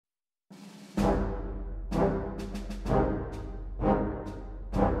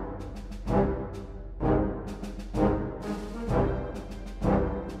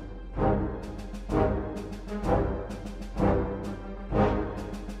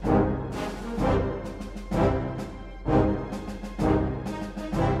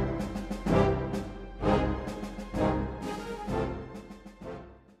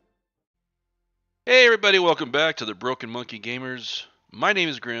Hey everybody, welcome back to the Broken Monkey Gamers. My name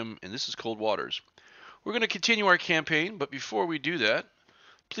is Grim, and this is Cold Waters. We're going to continue our campaign, but before we do that,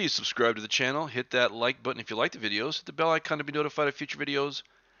 please subscribe to the channel, hit that like button if you like the videos, hit the bell icon to be notified of future videos,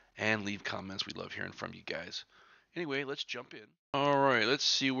 and leave comments. We love hearing from you guys. Anyway, let's jump in. Alright, let's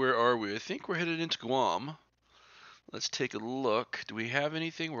see, where are we? I think we're headed into Guam. Let's take a look. Do we have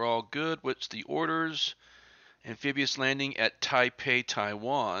anything? We're all good. What's the orders? Amphibious landing at Taipei,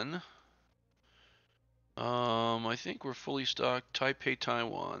 Taiwan. I think we're fully stocked. Taipei,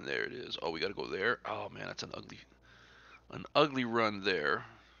 Taiwan. There it is. Oh, we gotta go there. Oh man, that's an ugly run there.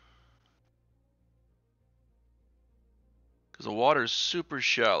 Because the water's super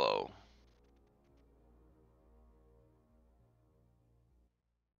shallow.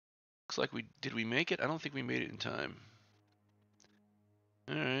 Looks like did we make it? I don't think we made it in time.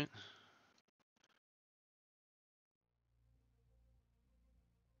 All right.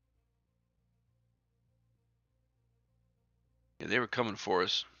 Yeah, they were coming for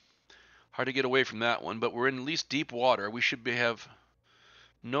us. Hard to get away from that one, but we're in at least deep water. We should have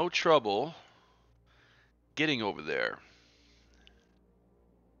no trouble getting over there.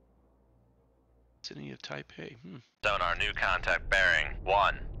 City of Taipei. Sonar new contact bearing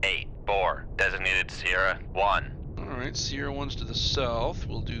 184. Designated Sierra 1. Alright, Sierra 1's to the south.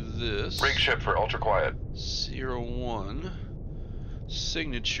 We'll do this. Rig ship for ultra quiet. Sierra 1.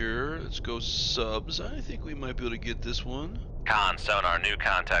 Signature. Let's go subs. I think we might be able to get this one. Con sonar new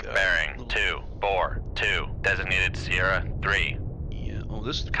contact bearing 242. Designated Sierra 3. Yeah. Oh,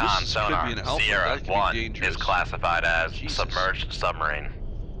 this Con sonar could be an alpha. Sierra That could 1 be dangerous. is classified as Jesus. submerged submarine.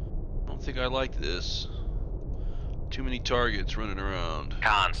 I don't think I like this. Too many targets running around.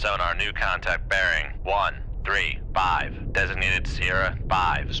 Con sonar new contact bearing 135. Designated Sierra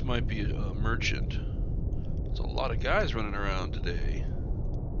 5. This might be a merchant. There's a lot of guys running around today.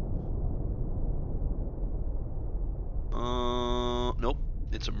 Nope.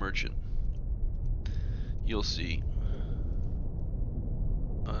 It's a merchant. You'll see.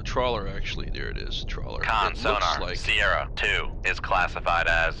 Trawler, actually. There it is. Trawler. Con it sonar like... Sierra 2 is classified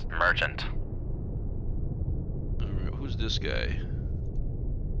as merchant. Alright, who's this guy?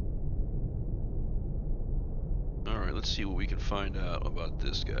 Alright, let's see what we can find out about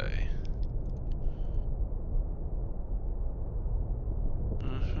this guy.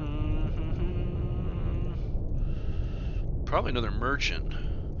 Probably another merchant.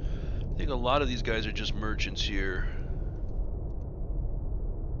 I think a lot of these guys are just merchants here.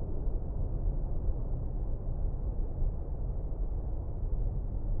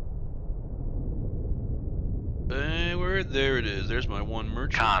 There it is. There's my one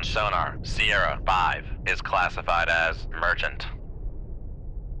merchant. Con sonar Sierra 5 is classified as merchant.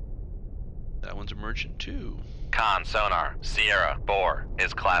 That one's a merchant too. Con sonar Sierra 4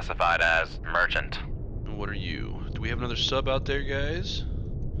 is classified as merchant. And what are you? Do we have another sub out there, guys?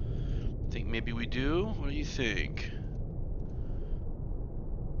 Think maybe we do? What do you think?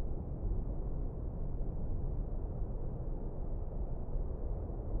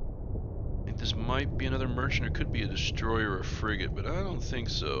 This might be another merchant, or could be a destroyer or a frigate, but I don't think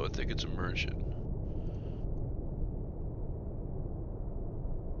so. I think it's a merchant.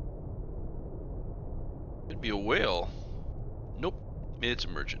 Could be a whale. Nope, it's a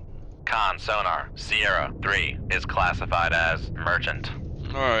merchant. Con sonar Sierra 3 is classified as merchant.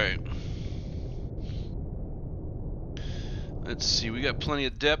 Alright. Let's see, we got plenty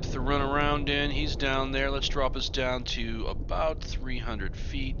of depth to run around in. He's down there. Let's drop us down to about 300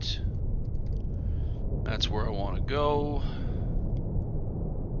 feet. That's where I want to go.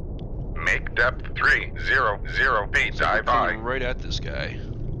 Make depth 300 feet. Dive by. Right at this guy.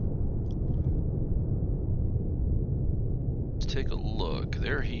 Let's take a look.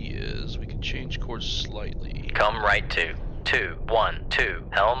 There he is. We can change course slightly. Come right to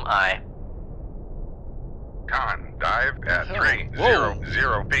 212 helm I. Con, dive at Hell.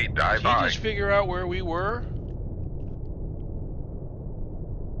 300 feet. Dive Did by. you just figure out where we were?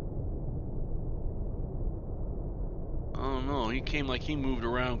 Oh no, he came like he moved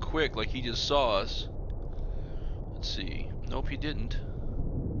around quick, like he just saw us. Let's see. Nope, he didn't.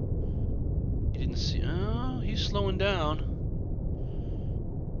 He didn't see. Oh, he's slowing down.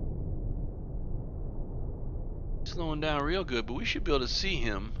 Slowing down real good, but we should be able to see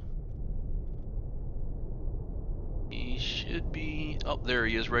him. He should be... Oh, there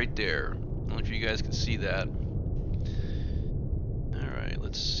he is right there. I don't know if you guys can see that. Alright,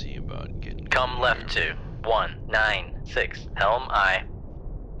 let's see about getting... Come left to 196 helm I.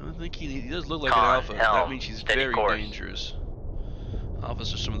 I think he does look like Con, an alpha. helm, That means he's steady very course. dangerous.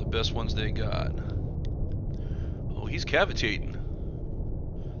 Alphas are some of the best ones they got. Oh, he's cavitating.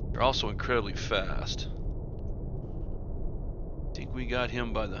 They're also incredibly fast. I think we got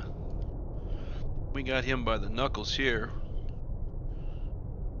him by the knuckles here.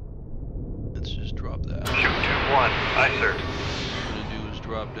 Let's just drop that. Shoot 2-1. Aye, sir. What I'm gonna do is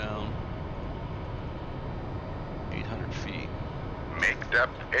drop down 800 feet. Make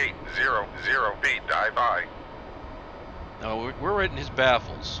depth 800 feet. Dive high. Now we're right in his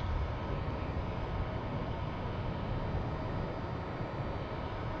baffles.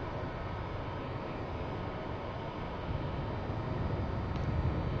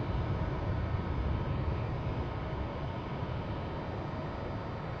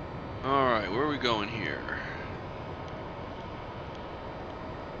 Alright, where are we going here?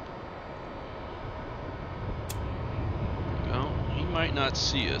 Well, he might not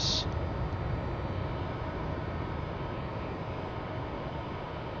see us.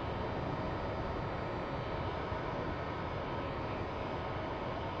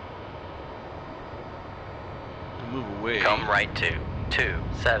 Move away. Come right to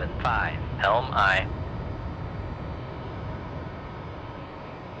 275. Helm aye.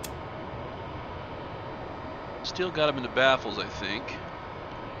 Still got him in the baffles, I think.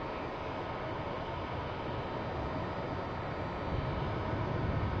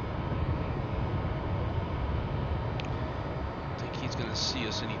 I think he's gonna see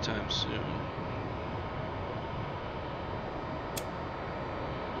us anytime soon.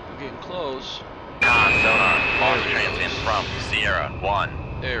 We're getting close. Con sonar. Launch transient from Sierra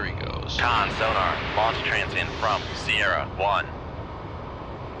 1. There he goes. Con sonar. Launch transient from Sierra 1.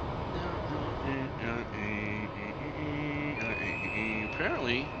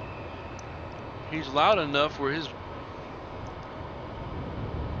 Apparently, he's loud enough where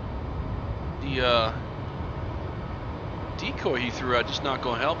the decoy he threw out just not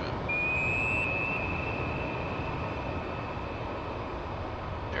gonna help him.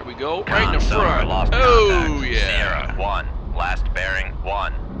 There we go, right in the front. Lost Oh contact. yeah. Sierra 1. Last bearing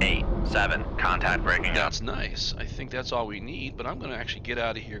 187. Contact breaking up. That's nice. I think that's all we need, but I'm gonna actually get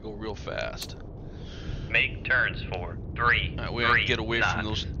out of here, go real fast. Make turns for 3. That way I can get away from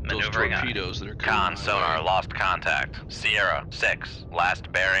those torpedoes that are coming. Con sonar lost contact. Sierra 6. Last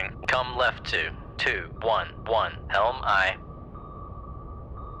bearing. Come left to 211. Helm aye.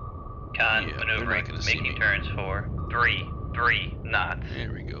 Con Yeah, they're not maneuvering. gonna see Making me. turns for 3 knots.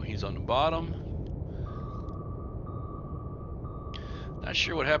 There we go. He's on the bottom. Not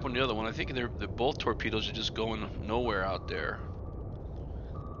sure what happened to the other one. I think they're both torpedoes are just going nowhere out there.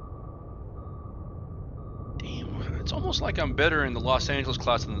 Damn, it's almost like I'm better in the Los Angeles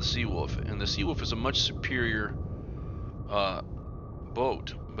class than the Seawolf, and the Seawolf is a much superior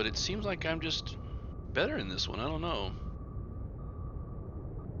boat, but it seems like I'm just better in this one. I don't know.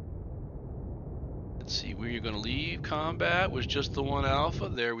 Let's see, where you're going to leave combat was just the 1 Alpha.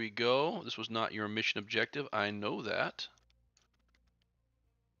 There we go. This was not your mission objective. I know that.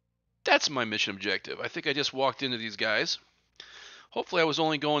 That's my mission objective. I think I just walked into these guys. Hopefully I was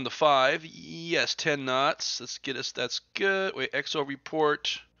only going the 5. Yes, 10 knots. Let's get us, that's good. Wait, XO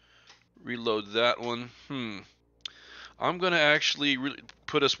report. Reload that one. I'm going to actually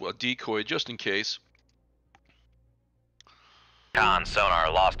put us a decoy just in case. Con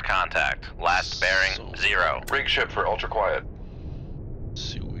sonar lost contact. Last bearing 0. Rig ship for ultra quiet. Let's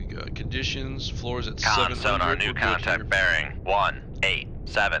see what we got. Conditions, floors at Con 700. sonar new We're good contact here. bearing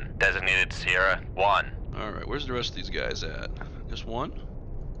 187. Designated Sierra 1. Alright, where's the rest of these guys at? Just one?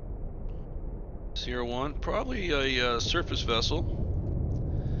 Sierra 1? Probably a surface vessel.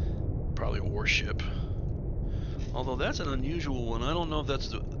 Probably a warship. Although that's an unusual one. I don't know if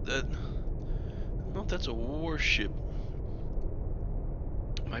that's I don't know if that's a warship.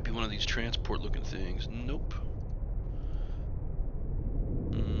 Might be one of these transport looking things. Nope.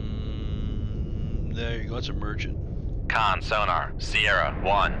 There you go, that's a merchant. Con sonar Sierra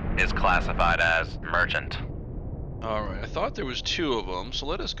 1 is classified as merchant. Alright, I thought there was 2 of them, so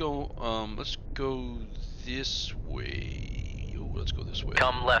let's go this way. Ooh, let's go this way.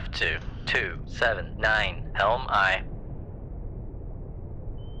 Come left to 279. Helm aye.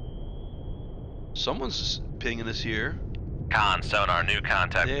 Someone's pinging us here. Con sonar new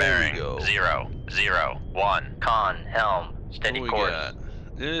contact There we bearing go. 001. Con helm steady What we course. got?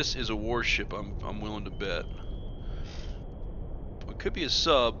 This is a warship, I'm willing to bet. It could be a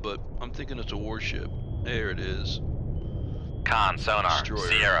sub, but I'm thinking it's a warship. There it is. Con sonar Destroyer.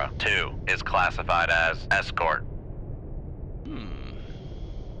 Sierra 2 is classified as escort.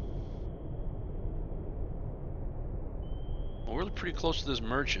 Well, we're pretty close to this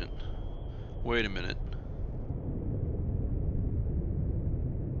merchant. Wait a minute.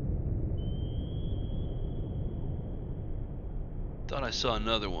 Thought I I saw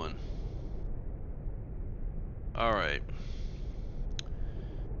another one. Alright.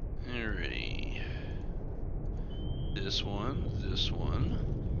 Alrighty. This one, this one.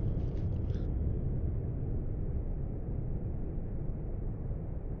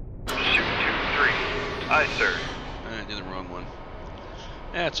 Shoot 2-3. Aye, sir. I did the wrong one.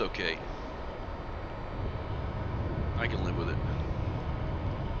 That's okay. I can live with it.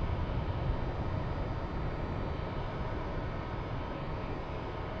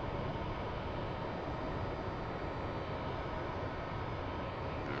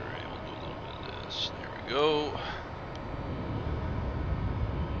 Alright, we'll do a little bit of this. There we go.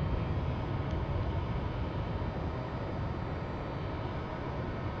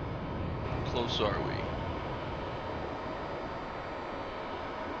 How close are we?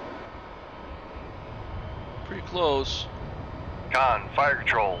 Pretty close. Con, fire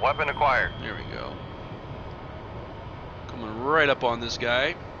control, weapon acquired. There we go. Coming right up on this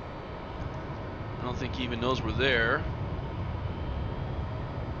guy. I don't think he even knows we're there.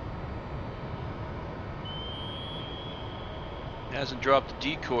 Hasn't dropped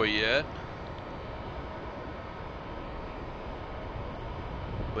the decoy yet.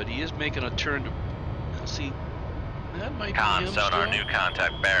 But he is making a turn to... See, that might Con, be him sonar, still. new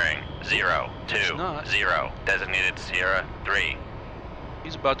contact bearing 0, 2, It's not. 0. Designated Sierra 3.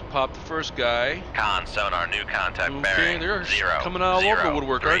 He's about to pop the first guy. Con, sonar, new contact Okay, bearing they're 0. coming all over 0,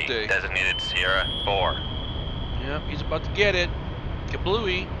 woodwork, 3. aren't they? Designated Sierra 4. Yep, he's about to get it.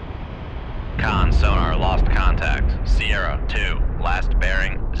 Kablooey. Con, sonar, lost contact. Sierra 2. Last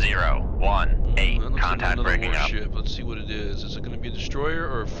bearing 0, 1, 8. That looks like Contact another breaking up. warship. Let's see what it is. Is it going to be a destroyer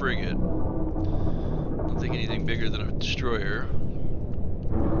or a frigate? I don't think anything bigger than a destroyer.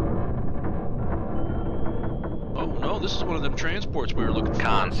 Oh no, this is one of them transports we were looking for.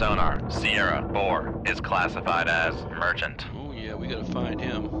 Con, sonar, Sierra 4 is classified as merchant. Oh yeah, we gotta find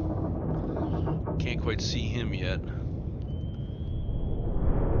him. Can't quite see him yet.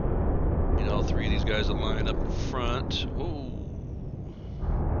 And all three of these guys are lined up in front. Oh,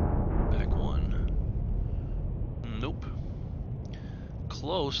 back one. Nope.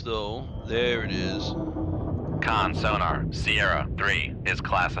 Close though. There it is. Con, sonar, Sierra 3 is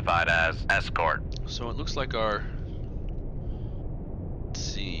classified as escort. So it looks like our... Let's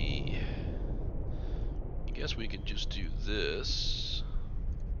see... I guess we could just do this.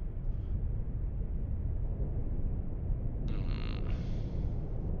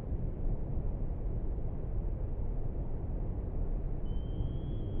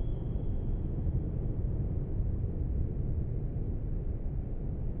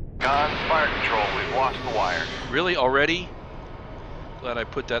 Con, fire control, we've lost the wire. Really? Already? Glad I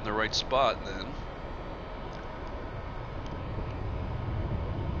put that in the right spot then.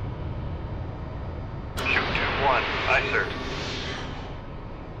 Shoot 2-1. Aye, sir.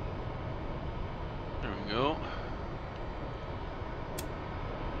 There we go.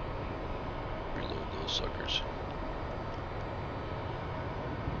 Reload those suckers.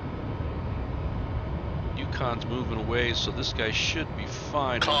 Yukon's moving away, so this guy should be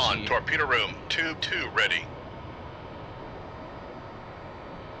fine. once Con, he- torpedo room, tube 2 ready.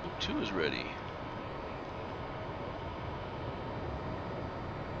 Tube 2 is ready.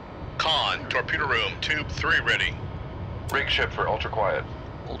 Con, torpedo room, tube 3 ready. Rig ship for ultra quiet.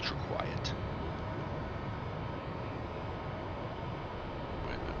 Ultra quiet.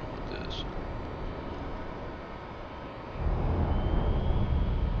 Wait a minute, what is this?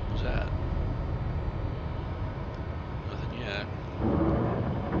 What's that? Nothing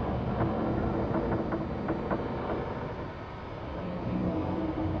yet.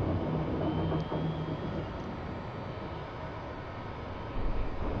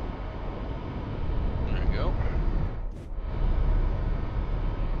 There we go.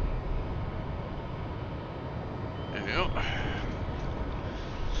 There we go.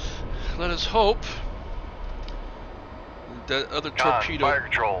 Let us hope that other Con, torpedo. fire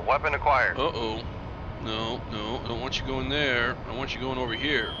control, weapon acquired. Uh-oh. No, no, I don't want you going there. I want you going over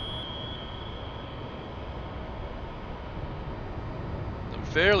here. I'm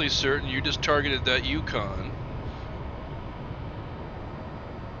fairly certain you just targeted that Yukon.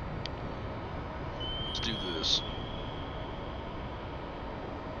 Let's do this.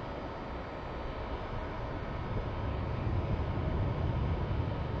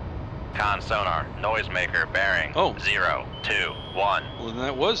 Con, sonar, noisemaker bearing Oh. 0, 2, 1. Well, then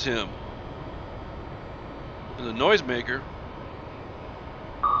that was him. And the noisemaker.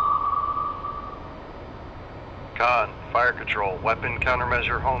 Con, fire control, weapon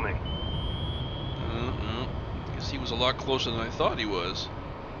countermeasure homing. No. Guess he was a lot closer than I thought he was.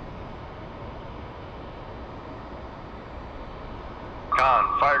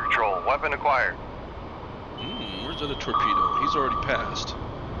 Con, fire control, weapon acquired. Where's the other torpedo? He's already passed.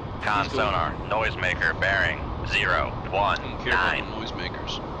 Con sonar, noisemaker bearing 0, 1, I don't care about 9. the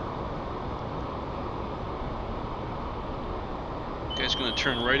noisemakers. Guy's gonna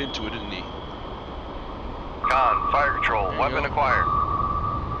turn right into it, isn't he? Con, fire control, There you weapon go. acquired.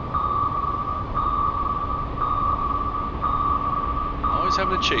 Always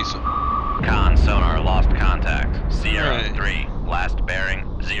having to chase him. Con sonar lost contact. Sierra Alright. 3, last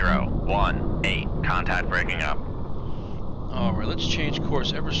bearing 0, 1, 8. Contact breaking up. Alright, let's change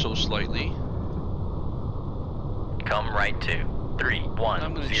course ever so slightly. Come right to 3, 1,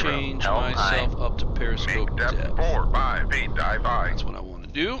 I'm gonna 0. change Helm myself aye. up to periscope Make depth depth. 4, 5 feet, dive by. That's what I want to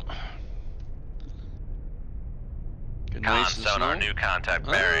do. Get Con nice and sonar slow. new contact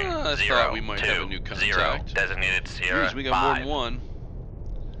bearing I 0, thought we might 2, have a new 0. contact. Designated Sierra Jeez, we got 5. more than one.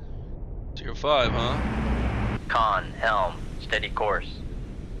 05, huh? Con, helm, steady course.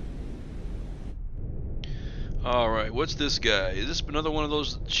 Alright, what's this guy? Is this another one of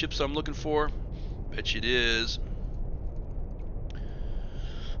those ships I'm looking for? Bet you it is.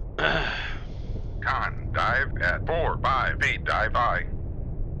 Con, dive at 4, 5 feet, dive by.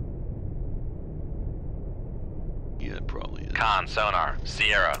 Yeah, it probably is. Con sonar,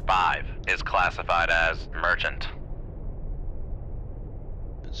 Sierra 5 is classified as merchant.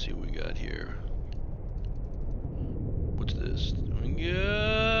 Let's see what we got here. What's this? We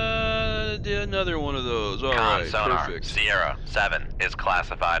got another one of those. Con Alright, sonar, perfect. Sierra 7 is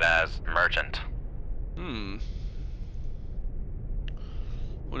classified as merchant.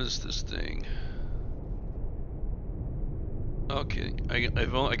 What is this thing? Okay,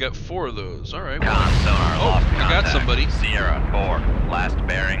 I got 4 of those. Alright. Con sonar lost I got contact. somebody. Sierra 4, last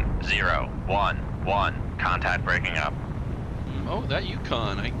bearing 0, 1, 1. Contact breaking up. Oh, that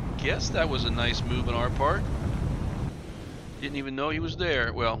Yukon. I guess that was a nice move on our part. Didn't even know he was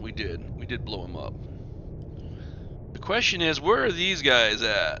there. Well, we did. We did blow him up. The question is, where are these guys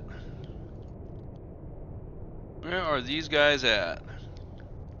at? Where are these guys at?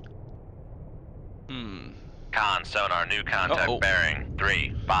 Con sonar new contact Uh-oh. bearing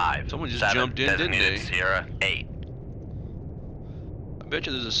 3, 5. Someone just 7, jumped in, didn't designated they? Sierra 8. I bet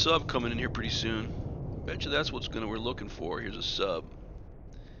you there's a sub coming in here pretty soon. Bet you that's we're looking for. Here's a sub.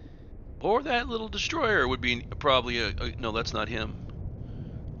 Or that little destroyer would be probably no, that's not him.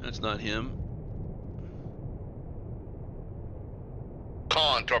 That's not him.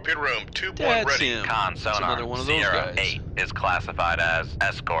 Con, torpedo room, tube 1 That's ready. him. Con That's sonar another one of those Sierra guys. 8 is classified as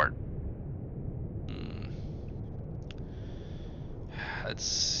escort. Let's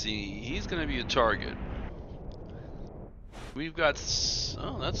see. He's going to be a target. We've got...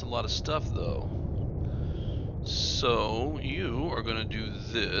 Oh, that's a lot of stuff, though. So, you are going to do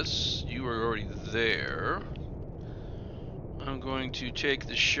this. You are already there. I'm going to take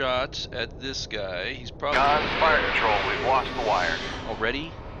the shot at this guy. He's probably... Con, fire control, we've lost the wire. Already?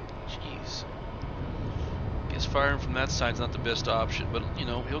 Jeez. Guess firing from that side's not the best option, but, you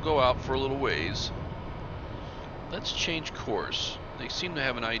know, he'll go out for a little ways. Let's change course. They seem to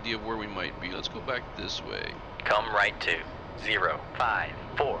have an idea of where we might be. Let's go back this way. Come right to 0, 5,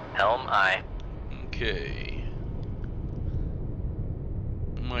 4. Helm aye. Okay.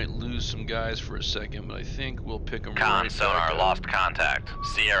 Might lose some guys for a second, but I think we'll pick them Con right sonar back up. lost contact.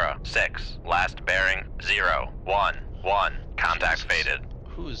 Sierra 6, last bearing 0, 1, 1. Contact Jesus. faded.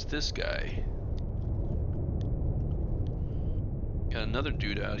 Who is this guy? Got another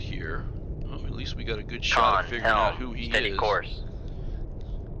dude out here. Oh, at least we got a good shot Con, at figuring out helm, who he steady is. course.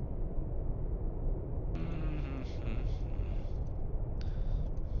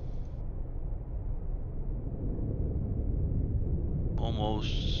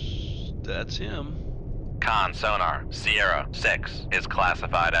 Almost. That's him. Con sonar Sierra 6 is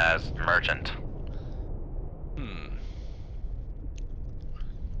classified as merchant.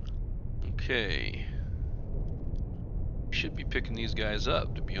 Okay. Should be picking these guys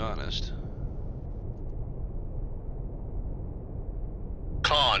up, to be honest.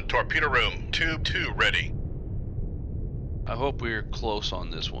 Con, torpedo room, tube 2 ready. I hope we're close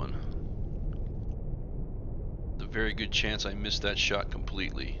on this one. There's a very good chance I missed that shot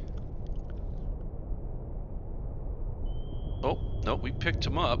completely. Oh, no, we picked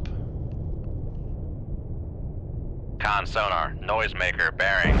him up. Con sonar noisemaker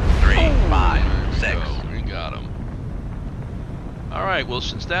bearing 3, 5, 6. Go. We got him. Alright, well,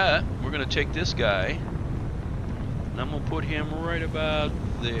 since that, we're going to take this guy, and I'm going to put him right about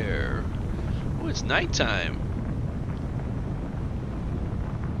there. Oh, it's nighttime.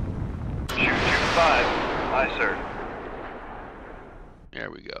 Shoot 5. Aye, sir. There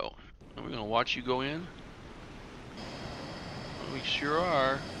we go. Are we going to watch you go in? We sure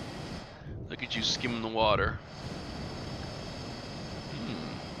are. Look at you skimming the water.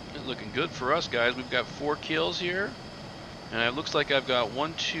 It's looking good for us, guys. We've got 4 kills here. And it looks like I've got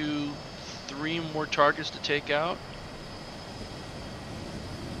 1, 2, 3 more targets to take out.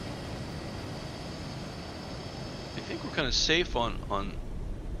 I think we're kind of safe on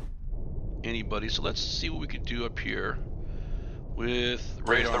anybody. So let's see what we could do up here with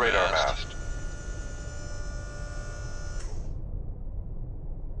Raise the radar mast.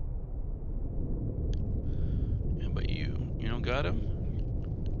 How about you? You don't got him?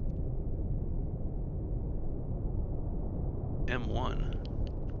 M1.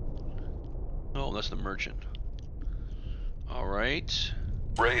 Oh, that's the merchant. All right.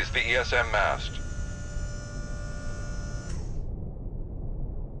 Raise the ESM mast.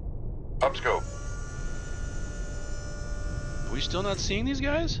 Upscope. Are we still not seeing these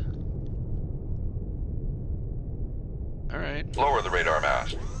guys? All right. Lower the radar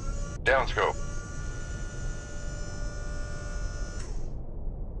mast. Downscope.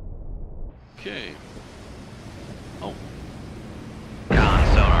 Okay. Oh, Con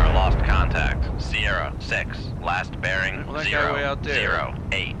sonar lost contact. Sierra 6. Last bearing Well, that guy way out there.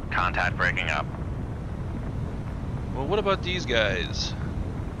 008. Contact breaking up. well, what about these guys?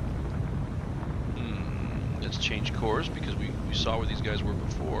 Let's change course because we saw where these guys were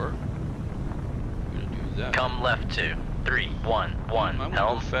before. We're gonna do that. Come left to 311. I'm gonna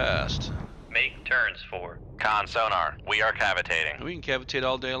Helm. go fast. Make turns for. Con sonar. We are cavitating. We can cavitate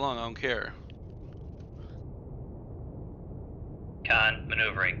all day long. I don't care. Con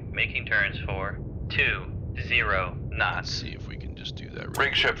maneuvering. Making turns for 20 Let's knots. see if we can just do that.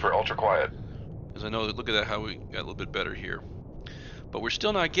 Rig ship for ultra quiet. Because I know, look at that, how we got a little bit better here. But we're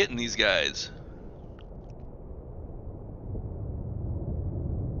still not getting these guys.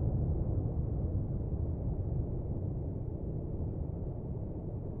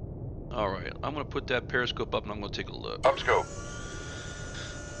 Alright, I'm going to put that periscope up and I'm going to take a look. Upscope.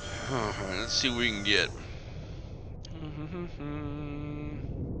 Alright, let's see what we can get.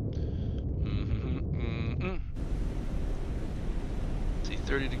 See,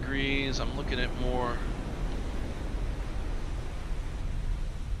 30 degrees. I'm looking at more.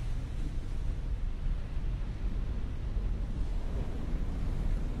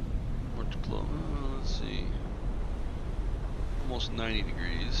 More too close. Let's see. Almost 90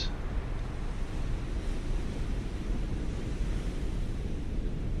 degrees.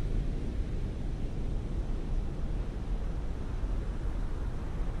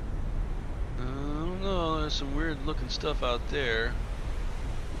 I don't know, there's some weird looking stuff out there.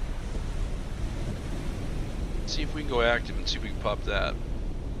 Let's see if we can go active and see if we can pop that.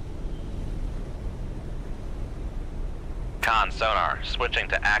 Con sonar. Switching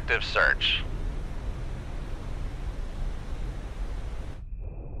to active search.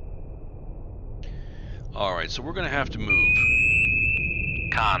 Alright, so we're gonna have to move.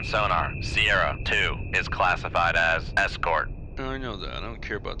 Con sonar. Sierra 2 is classified as escort. I know that. I don't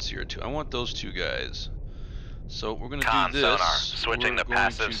care about Sierra 2. I want those two guys. So we're going to Con do this. sonar, switching we're to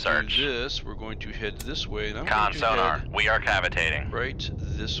passive going to search. Do this. We're going to head this way. And I'm Con going to sonar. head We are cavitating. right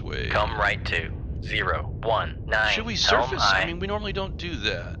this way. Come right to 019. Should we Helm surface? I. I mean, we normally don't do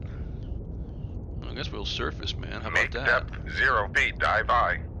that. I guess we'll surface, man. How about Make that? depth 0 feet. Dive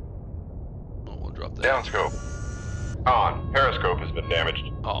I. Oh, we'll drop that. Downscope. On. Periscope has been damaged.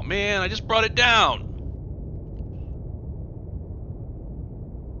 Oh, man, I just brought it down.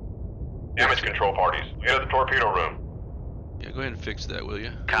 Damage control parties. Head of the torpedo room. Yeah, go ahead and fix that, will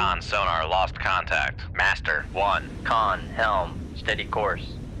you? Con sonar lost contact. Master 1. Con helm. Steady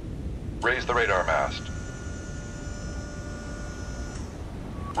course. Raise the radar mast.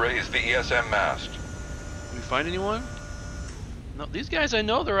 Raise the ESM mast. Did we find anyone? No, these guys, I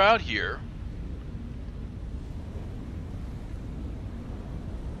know they're out here.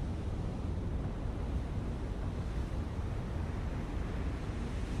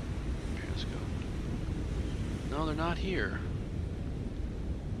 Let's go. No, they're not here.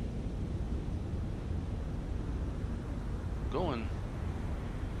 Going.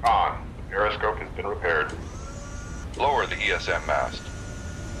 On. The periscope has been repaired. Lower the ESM mast.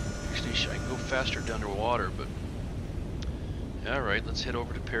 Actually, I can go faster underwater, but... Alright, let's head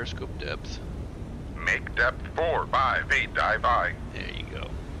over to periscope depth. Make depth 4, 5 feet. Dive I. There you go.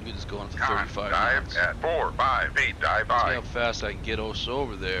 You can just go on for Con. 35 Dive knots. at 4, 5 feet. Dive See I. how fast I can get us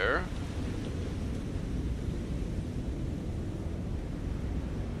over there.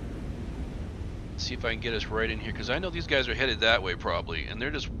 See if I can get us right in here, because I know these guys are headed that way probably, and they're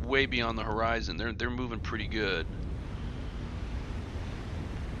just way beyond the horizon. They're moving pretty good.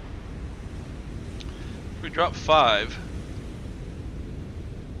 If we drop 5,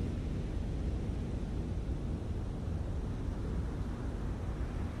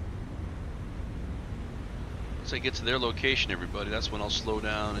 Once I get to their location, everybody, that's when I'll slow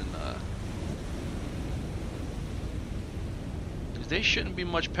down and 'cause they shouldn't be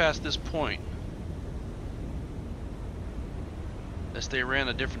much past this point. Unless they ran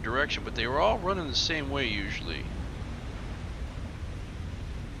a different direction, but they were all running the same way usually.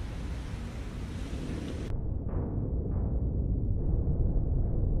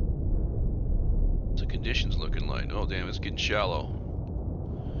 What's the conditions looking like? Oh damn, it's getting shallow.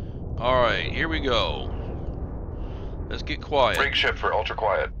 Alright, here we go. Let's get quiet. Break shift for ultra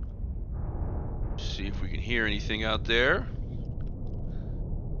quiet. See if we can hear anything out there.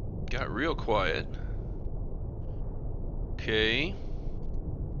 Got real quiet. Okay.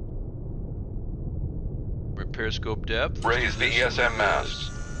 Repair scope depth. Raise the ESM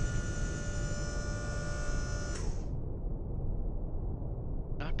mast.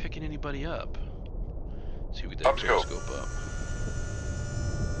 Not picking anybody up. Let's see if we get that Upscope. periscope up.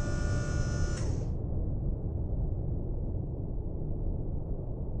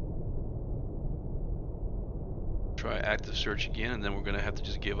 Try active search again, and then we're gonna have to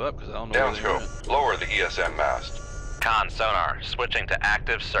just give up because I don't know where they went. Downscope. Lower the ESM mast. Con sonar, switching to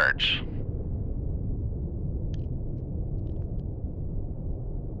active search.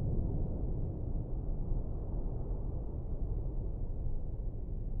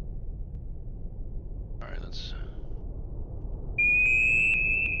 Alright, let's...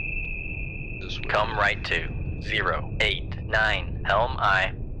 This way. Come right to 089 Helm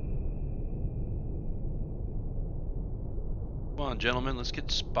I. Come on, gentlemen, let's get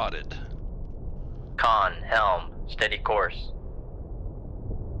spotted. Con Helm, steady course.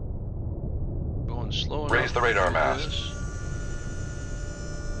 Going slow enough. Raise the radar to do mast. this.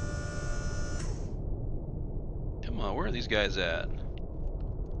 Come on, where are these guys at?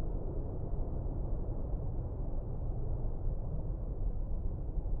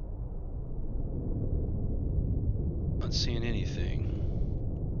 Not seeing anything.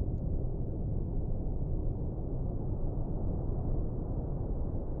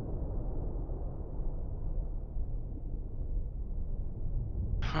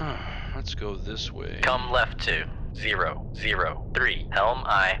 Let's go this way. Come left to 003 Helm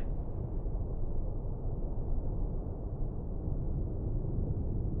I.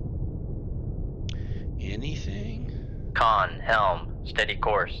 Anything? Con Helm, steady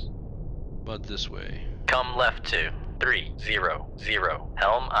course. But this way. Come left to 300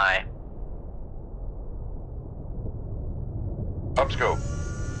 Helm I. Upscope.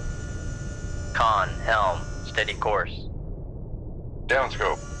 Con Helm, steady course.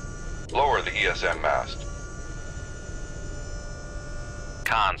 Downscope. Lower the ESM mast.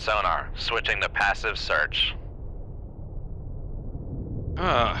 Con sonar, switching to passive search.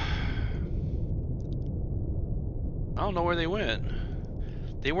 I don't know where they went.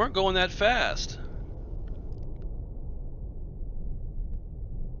 They weren't going that fast.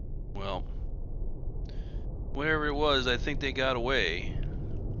 Well, wherever it was, I think they got away.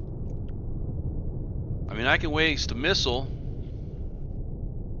 I mean, I can waste a missile.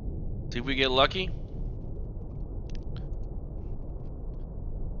 See if we get lucky.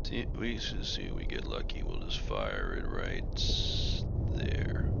 We should see if we get lucky. We'll just fire it right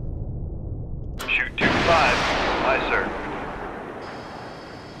there. Shoot 2-5. Aye, sir.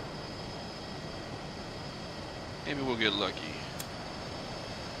 Maybe we'll get lucky.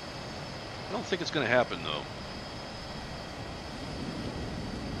 I don't think it's going to happen, though.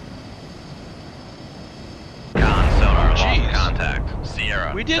 Con sonar, Jeez. lost contact.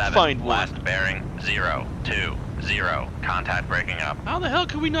 Sierra. We did 7, find one. last bearing 020. Contact breaking up. How the hell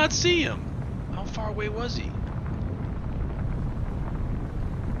could we not see him? How far away was he?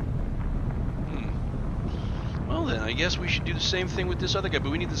 Well then, I guess we should do the same thing with this other guy,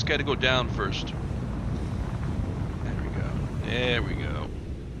 but we need this guy to go down first. There we go. There we go.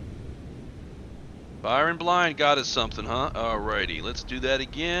 Firing blind got us something, huh? Alrighty, let's do that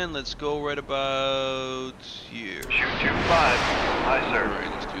again. Let's go right about here. Shoot 2-5. Aye, sir.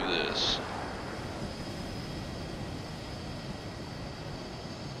 Alright, let's do this.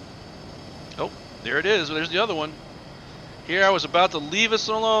 Oh, there it is. There's the other one. Here, I was about to leave us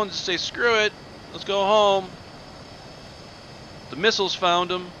alone, just say, screw it. Let's go home. The missiles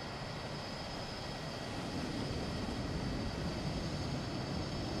found him.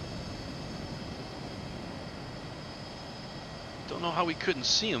 Don't know how we couldn't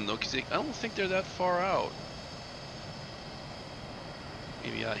see him, though, because I don't think they're that far out.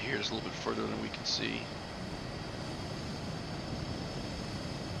 Maybe out here is a little bit further than we can see.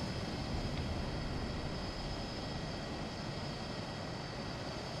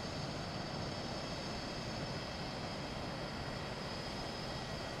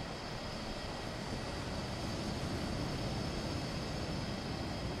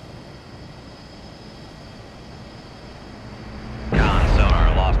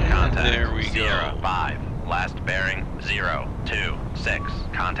 we Sierra go. 5, last bearing 026.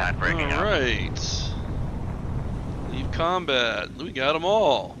 Contact breaking up. Alright. Leave combat. We got them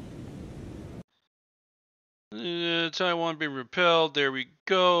all. Taiwan being repelled. There we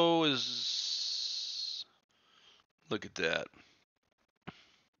go. Look at that.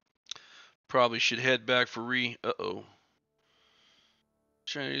 Probably should head back for Uh-oh.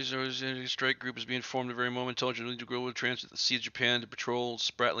 Chinese strike group is being formed at the very moment. Intelligence need to grow with transit the Sea of Japan to patrol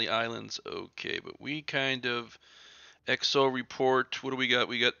Spratly Islands. Okay, but we kind of XO report. What do we got?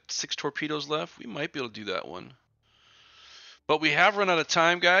 We got 6 torpedoes left. We might be able to do that one. But we have run out of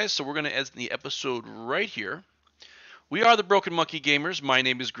time, guys, so we're going to end the episode right here. We are the Broken Monkey Gamers. My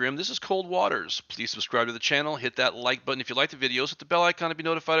name is Grim. This is Cold Waters. Please subscribe to the channel. Hit that like button if you like the videos. Hit the bell icon to be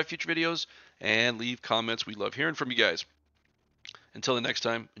notified of future videos. And leave comments. We love hearing from you guys. Until the next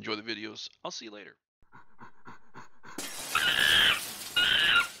time, enjoy the videos. I'll see you later.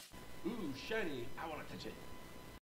 Ooh, shiny. I want to touch it.